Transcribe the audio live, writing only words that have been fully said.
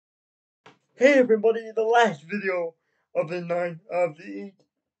Hey everybody, the last video of the 800,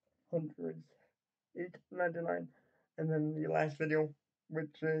 899, and then the last video,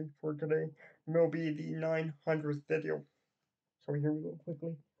 which for today will be the 900th video. So here we go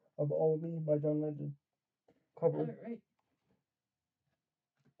quickly of All of Me by John Legend. Cover Alright.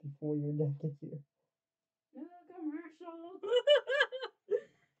 before your dad gets here. No commercial.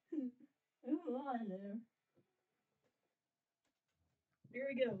 Move on there. Here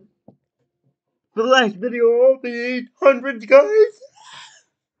we go. The last video of the 800s, guys!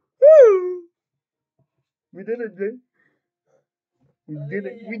 Woo! We did it, Jay. We did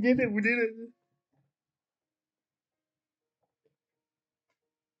it. We did it. We did it.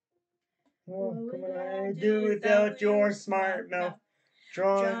 What can I do without your smart mouth?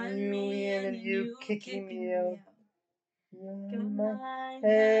 Drawing you in and you kicking me out. My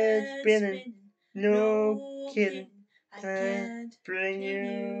head's spinning, no kidding. Can't bring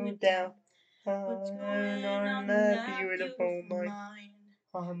you down. What's going on that beautiful mind?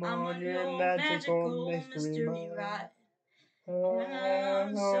 I'm on your magical mystery ride.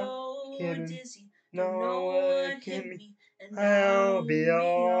 I'm so dizzy, don't know what hit me, and I'll be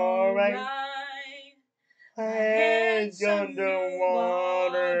alright. My head's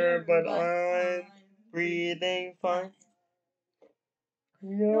underwater, but I'm breathing fine.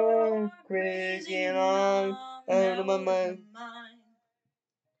 You're crazy and I'm out of my mind.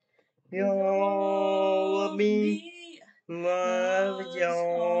 You're all of me, love is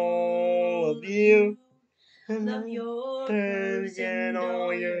all of you. Love your curves and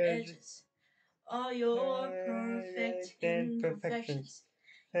all your edges, all your perfect imperfections.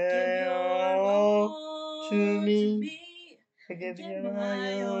 Give your all to me. I give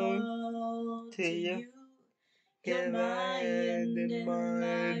my all to you. Give my end and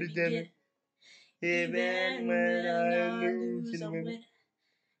my beginning. Even when I lose and win,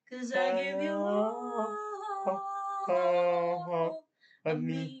 'cause I give you all of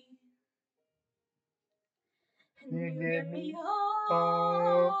me. And you give me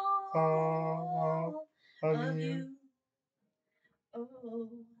all of you. Oh.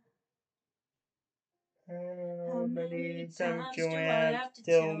 How many times do I have to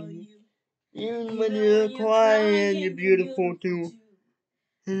tell you? Even when you're quiet, you're beautiful too.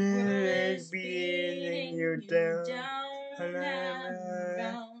 Words beating you down, and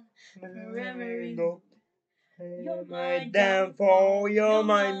around, wherever you go. You're my downfall, you're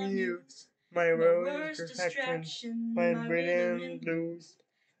my muse, my rose distraction, my brilliant blues.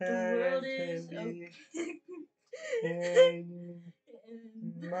 The world is okay.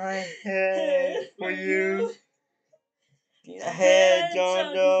 My head for you. Head's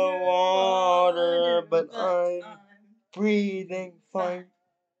underwater, but I'm breathing fine.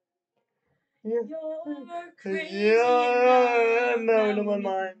 You're crazy, I'm out of my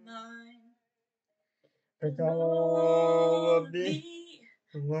mind. But all of me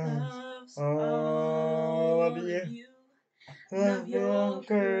loves all of you. Love your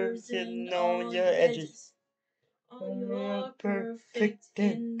curves and all your edges, all your perfect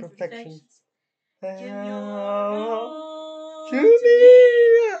imperfections. Give your all to me.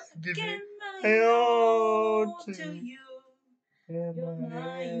 Give my all to you. You're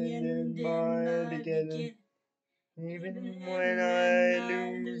my end and my beginning. Even when I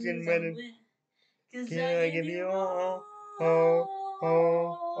lose and win, 'cause I give you all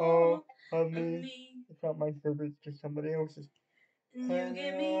of me. It's not my favorite, it's just somebody else's. And you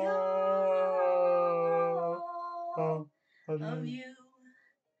give me all of you.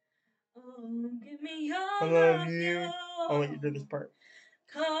 Oh, give me all I love you. I'll let you do this part.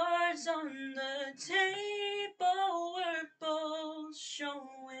 Cards on the table, we're both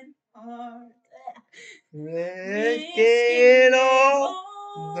showing heart. Let's get it all,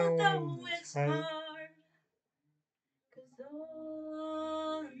 though it's hard. 'Cause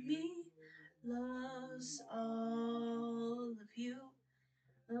all of me loves all of you.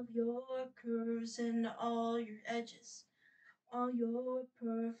 Love your curves and all your edges, all your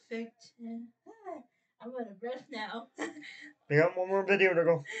perfect. I'm out of breath now. We got one more video to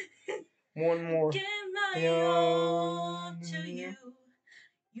go. One more. Give my all to you.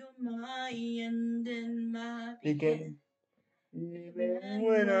 You're my end and my beginning. Even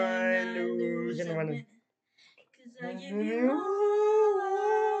when I lose and win, 'cause I give you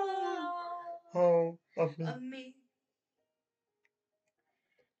all of me.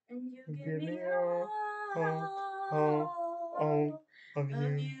 And you give me all of you.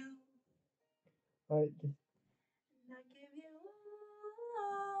 Right. And I give you all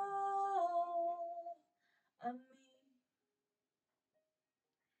of me.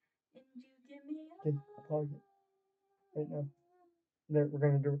 And you give me all. Okay, pause it right now. that we're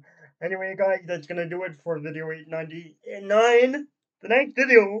gonna do. Anyway, guys, that's gonna do it for video 899. The next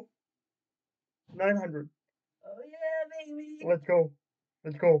video, 900. Oh yeah, baby. Let's go.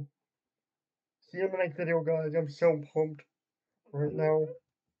 Let's go. See you in the next video, guys. I'm so pumped right now.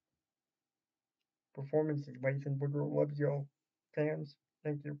 Performance is Mason Woodrow loves y'all. Fans,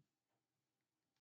 thank you.